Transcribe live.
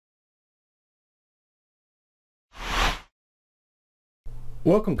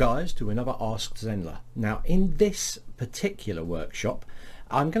Welcome guys to another Ask Zenler. Now in this particular workshop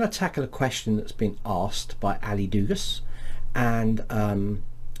I'm going to tackle a question that's been asked by Ali Dugas, and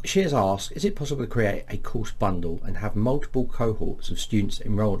she has asked, is it possible to create a course bundle and have multiple cohorts of students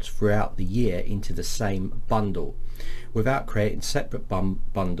enrolled throughout the year into the same bundle without creating separate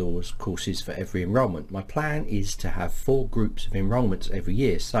bundles courses for every enrolment? My plan is to have 4 groups of enrolments every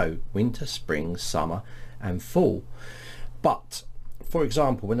year, so winter, spring, summer and fall. But for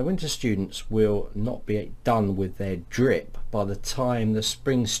example, when the winter students will not be done with their drip by the time the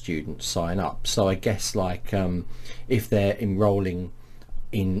spring students sign up. So I guess like if they're enrolling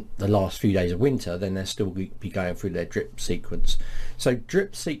in the last few days of winter, then they'll still be going through their drip sequence. So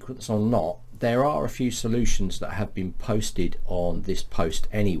drip sequence or not, there are a few solutions that have been posted on this post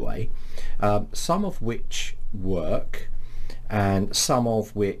anyway, some of which work and some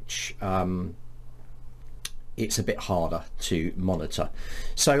of which it's a bit harder to monitor.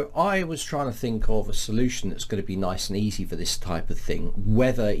 So I was trying to think of a solution that's going to be nice and easy for this type of thing,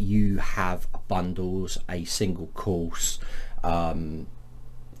 whether you have bundles, a single course,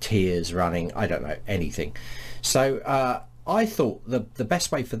 tiers running, I don't know, anything. So I thought the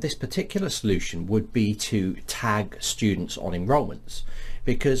best way for this particular solution would be to tag students on enrollments,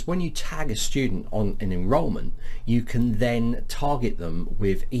 because when you tag a student on an enrollment, you can then target them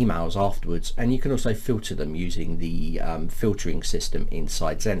with emails afterwards, and you can also filter them using the filtering system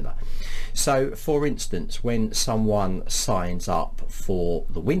inside Zenler. So for instance, when someone signs up for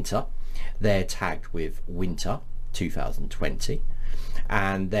the winter, they're tagged with winter 2020.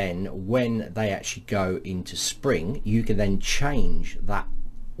 And then when they actually go into spring, you can then change that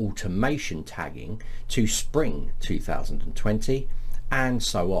automation tagging to spring 2020 and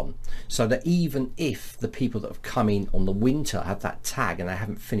so on, so that even if the people that have come in on the winter have that tag and they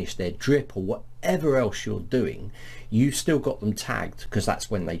haven't finished their drip or whatever else you're doing, you've still got them tagged because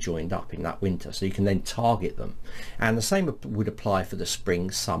that's when they joined up in that winter, so you can then target them. And the same would apply for the spring,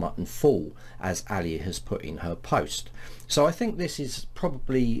 summer and fall, as Ali has put in her post. So I think this is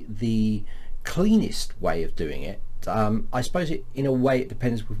probably the cleanest way of doing it. I suppose in a way it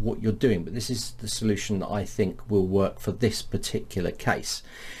depends with what you're doing, but this is the solution that I think will work for this particular case.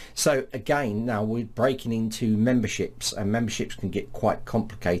 So again, now we're breaking into memberships, and memberships can get quite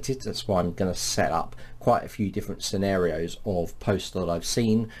complicated. That's why I'm going to set up quite a few different scenarios of posts that I've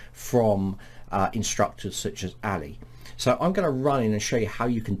seen from instructors such as Ali. So I'm going to run in and show you how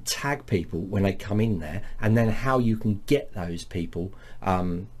you can tag people when they come in there, and then how you can get those people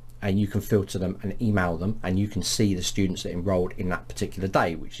and you can filter them and email them, and you can see the students that enrolled in that particular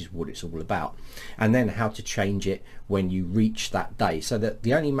day, which is what it's all about, and then how to change it when you reach that day. So that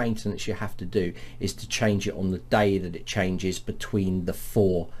the only maintenance you have to do is to change it on the day that it changes between the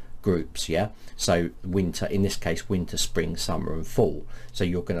 4 groups. Yeah, so winter, in this case winter, spring, summer and fall. So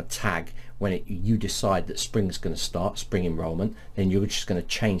you're going to tag when you decide that spring's going to start, spring enrollment, then you're just going to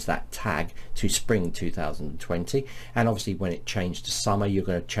change that tag to spring 2020, and obviously when it changed to summer, you're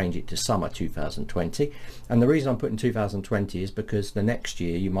going to change it to summer 2020. And the reason I'm putting 2020 is because the next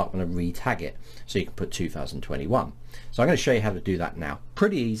year you might want to re-tag it, so you can put 2021. So I'm going to show you how to do that now.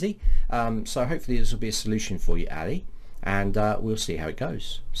 Pretty easy. So hopefully this will be a solution for you, Ali, and we'll see how it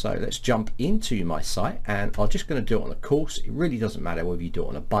goes. So let's jump into my site, and I'm just going to do it on a course. It really doesn't matter whether you do it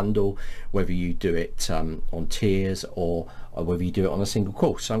on a bundle, whether you do it on tiers, or whether you do it on a single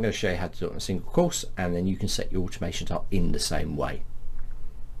course. So I'm going to show you how to do it on a single course, and then you can set your automations up in the same way.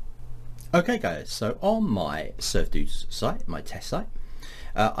 Okay guys, so on my SurfDudes site, my test site,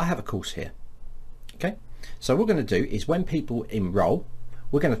 I have a course here. Okay, so what we're going to do is when people enroll,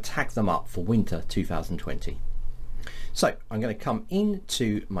 we're going to tag them up for winter 2020. So I'm going to come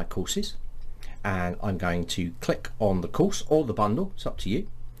into my courses, and I'm going to click on the course or the bundle, it's up to you,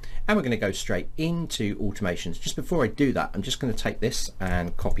 and we're going to go straight into automations. Just before I do that, I'm just going to take this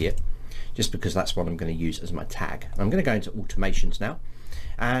and copy it, just because that's what I'm going to use as my tag. I'm going to go into automations now,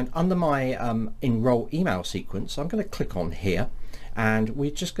 and under my enroll email sequence, I'm going to click on here, and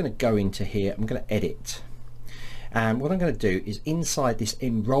we're just going to go into here. I'm going to edit. And what I'm going to do is inside this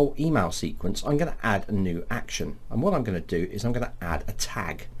enroll email sequence, I'm going to add a new action. And what I'm going to do is I'm going to add a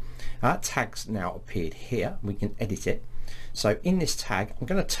tag. That tag's now appeared here. We can edit it. So in this tag, I'm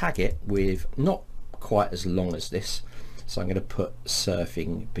going to tag it with not quite as long as this. So I'm going to put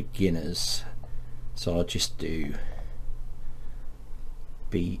surfing beginners. So I'll just do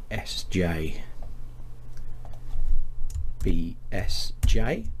BSJ.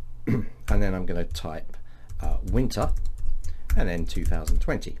 And then I'm going to type winter and then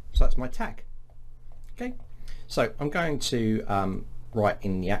 2020. So that's my tag. Okay, so I'm going to write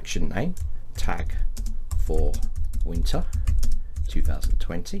in the action name tag for winter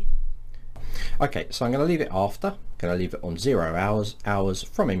 2020. Okay, so I'm going to leave it after. I'm going to leave it on 0 hours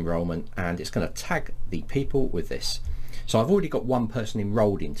from enrolment, and it's going to tag the people with this. So I've already got one person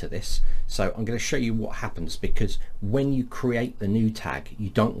enrolled into this, so I'm going to show you what happens, because when you create the new tag, you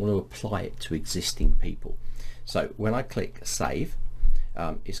don't want to apply it to existing people. So when I click save,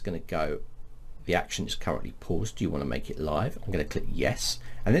 it's going to go, the action is currently paused, do you want to make it live? I'm going to click yes,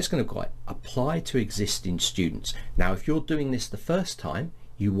 and it's going to go apply to existing students. Now if you're doing this the first time,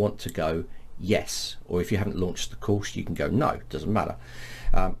 you want to go yes, or if you haven't launched the course, you can go no, doesn't matter.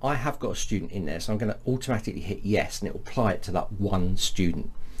 I have got a student in there, so I'm going to automatically hit yes, and it will apply it to that one student.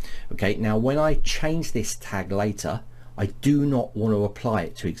 Okay, now when I change this tag later, I do not want to apply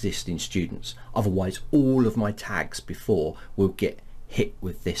it to existing students, otherwise all of my tags before will get hit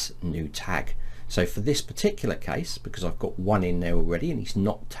with this new tag. So for this particular case, because I've got one in there already and he's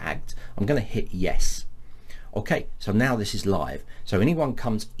not tagged, I'm going to hit yes. Okay, so now this is live. So anyone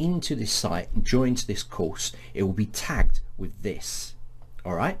comes into this site and joins this course, it will be tagged with this.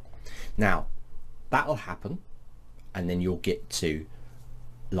 All right, now that'll happen, and then you'll get to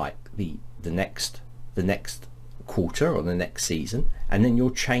like the next quarter or the next season, and then you'll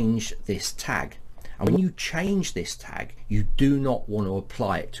change this tag. And when you change this tag, you do not want to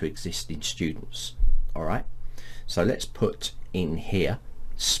apply it to existing students. All right, so let's put in here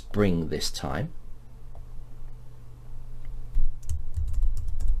spring this time.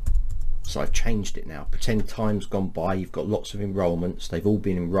 So I've changed it now. Pretend time's gone by, you've got lots of enrollments, they've all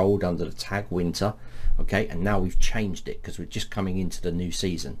been enrolled under the tag winter. Okay, and now we've changed it because we're just coming into the new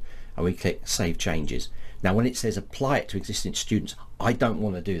season, and we click save changes. Now when it says apply it to existing students, I don't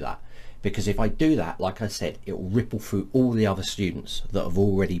want to do that, because if I do that, like I said, it will ripple through all the other students that have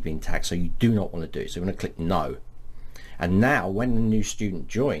already been tagged, so you do not want to do it. So I'm going to click no, and now when the new student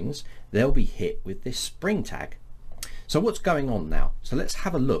joins, they'll be hit with this spring tag. So what's going on now? So let's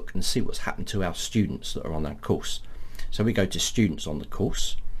have a look and see what's happened to our students that are on that course. So we go to students on the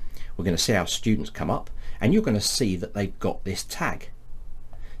course, we're going to see our students come up, and you're going to see that they've got this tag.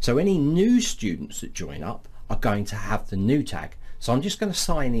 So any new students that join up are going to have the new tag. So I'm just going to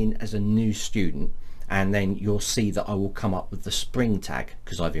sign in as a new student, and then you'll see that I will come up with the spring tag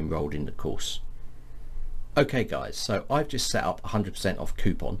because I've enrolled in the course. Okay guys, so I've just set up 100% off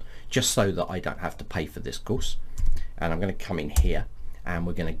coupon just so that I don't have to pay for this course. And I'm going to come in here, and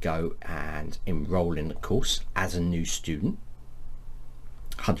we're going to go and enroll in the course as a new student,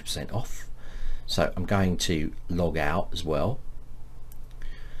 100% off. So I'm going to log out as well.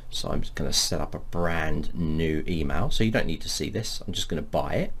 So I'm just going to set up a brand new email. So you don't need to see this. I'm just going to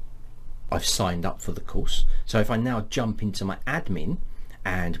buy it. I've signed up for the course. So if I now jump into my admin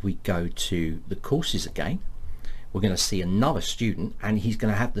and we go to the courses again, we're going to see another student, and he's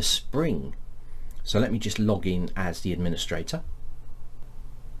going to have the spring. So let me just log in as the administrator.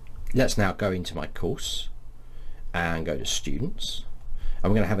 Let's now go into my course and go to students,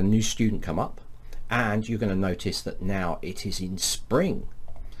 and we're going to have a new student come up, and you're going to notice that now it is in spring.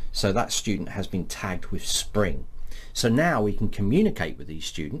 So that student has been tagged with spring. So now we can communicate with these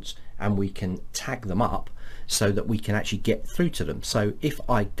students, and we can tag them up so that we can actually get through to them. So if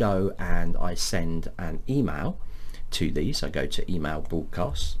I go and I send an email to these, I go to email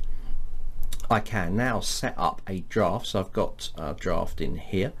broadcasts, I can now set up a draft. So I've got a draft in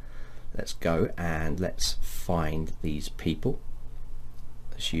here. Let's go and let's find these people.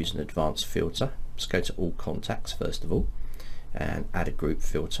 Let's use an advanced filter. Let's go to all contacts first of all and add a group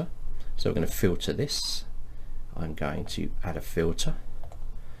filter. So we're going to filter this. I'm going to add a filter,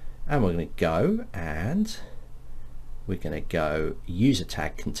 and we're going to go and we're going to go user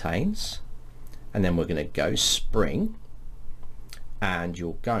tag contains, and then we're going to go spring. And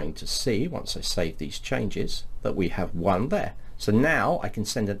you're going to see, once I save these changes, that we have one there. So now I can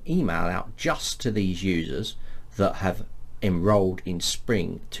send an email out just to these users that have enrolled in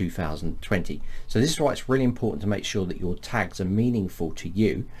spring 2020. So this is why it's really important to make sure that your tags are meaningful to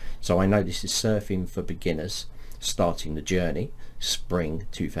you. So I know this is surfing for beginners, starting the journey, spring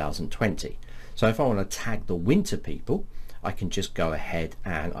 2020. So if I want to tag the winter people, I can just go ahead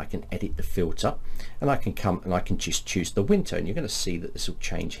and I can edit the filter, and I can come and I can just choose the winter, and you're going to see that this will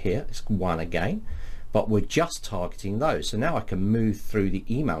change here. It's one again, but we're just targeting those. So now I can move through the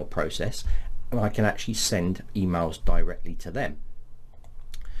email process, and I can actually send emails directly to them.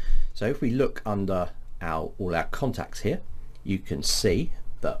 So if we look under all our contacts here, you can see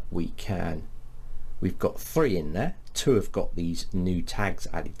that we've got 3 in there. 2 have got these new tags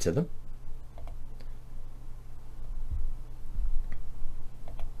added to them.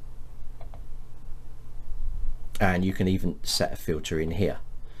 And you can even set a filter in here.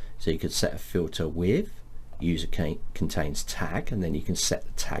 So you could set a filter with user contains tag, and then you can set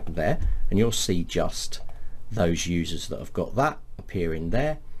the tag there, and you'll see just those users that have got that appear in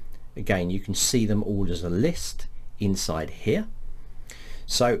there. Again, you can see them all as a list inside here.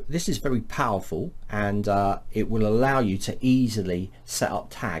 So this is very powerful, and it will allow you to easily set up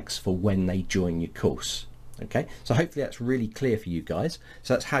tags for when they join your course. Okay, so hopefully that's really clear for you guys.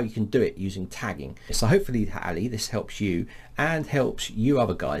 So that's how you can do it using tagging. So hopefully, Ali, this helps you and helps you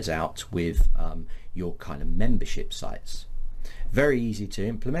other guys out with your kind of membership sites. Very easy to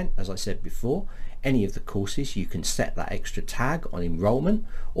implement, as I said before. Any of the courses, you can set that extra tag on enrollment,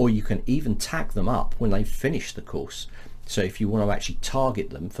 or you can even tag them up when they finish the course. So if you want to actually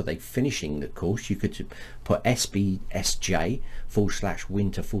target them for they finishing the course, you could put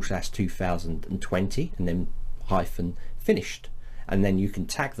SBSJ/winter/2020 and then hyphen finished, and then you can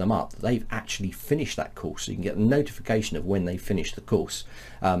tag them up that they've actually finished that course, so you can get a notification of when they finish the course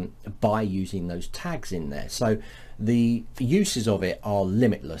by using those tags in there. So the uses of it are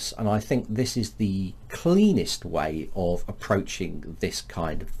limitless, and I think this is the cleanest way of approaching this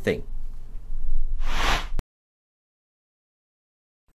kind of thing.